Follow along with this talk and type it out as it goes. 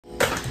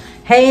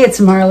Hey, it's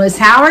Marlys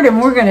Howard, and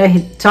we're going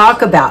to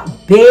talk about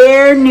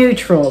Behr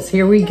neutrals.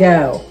 Here we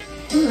go.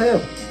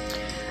 Woohoo.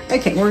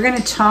 Okay, we're going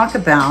to talk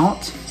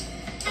about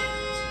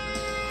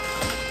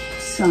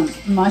some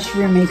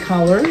mushroomy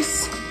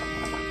colors.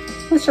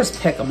 Let's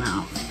just pick them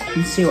out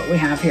and see what we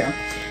have here.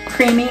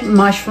 Creamy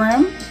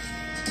mushroom.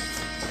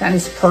 That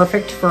is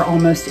perfect for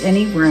almost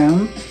any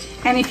room.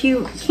 And if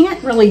you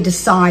can't really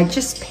decide,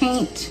 just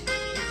paint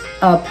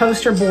a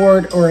poster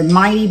board or a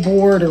mighty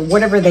board or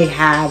whatever they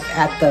have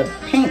at the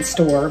paint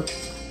store,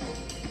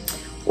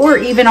 or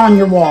even on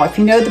your wall. If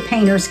you know the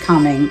painter's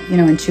coming,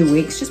 in 2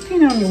 weeks, just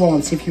paint it on your wall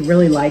and see if you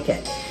really like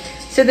it.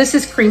 So this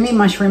is creamy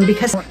mushroom,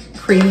 because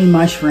creamy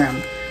mushroom,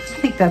 I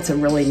think that's a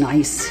really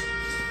nice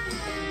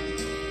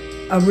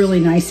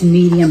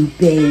medium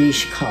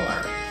beige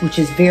color, which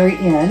is very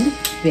in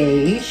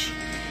beige.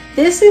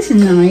 This is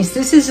nice.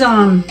 This is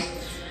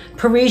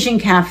Parisian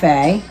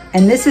Cafe,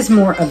 and this is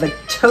more of a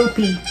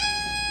taupey,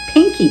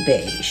 pinky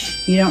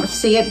beige. You don't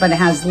see it, but it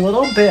has a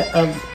little bit of